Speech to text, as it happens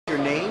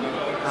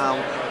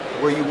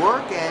where you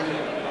work, and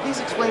please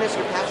explain us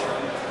your passion.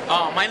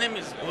 My name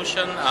is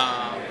Bhushan,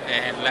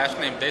 and last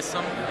name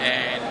Desam,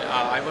 and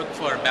I work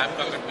for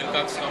Babcock and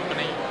Wilcox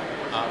Company.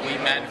 We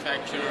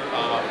manufacture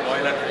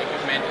boiler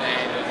equipment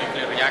and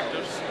nuclear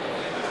reactors.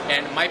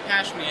 And my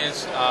passion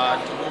is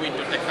to move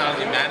into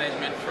technology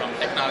management from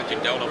technology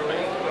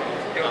development.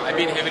 I've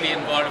been heavily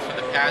involved for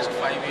the past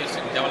 5 years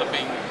in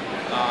developing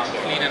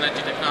clean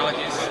energy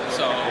technologies.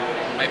 So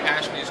my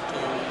passion is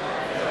to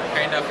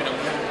kind of move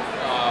into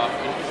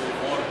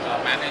more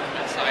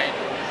management side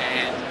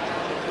and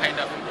kind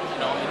of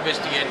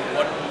investigate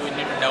what do we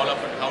need to develop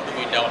and how do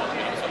we develop.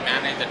 So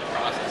manage that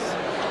process.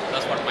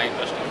 That's what my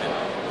interest is in.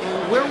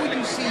 Where would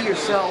you see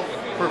yourself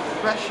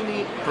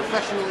professionally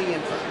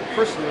and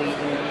personally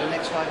in the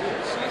next 5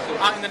 years?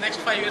 In the next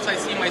 5 years, I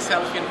see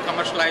myself in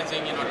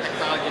commercializing,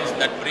 technologies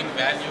that bring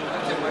value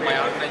to my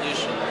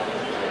organization,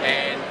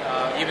 and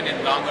even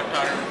in longer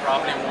term,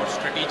 probably more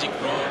strategic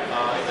role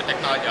in the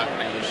technology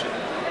organization.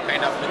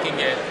 Kind of looking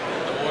at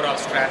the overall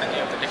strategy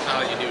of the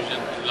technology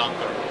division in long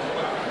term.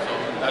 So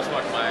that's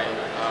what my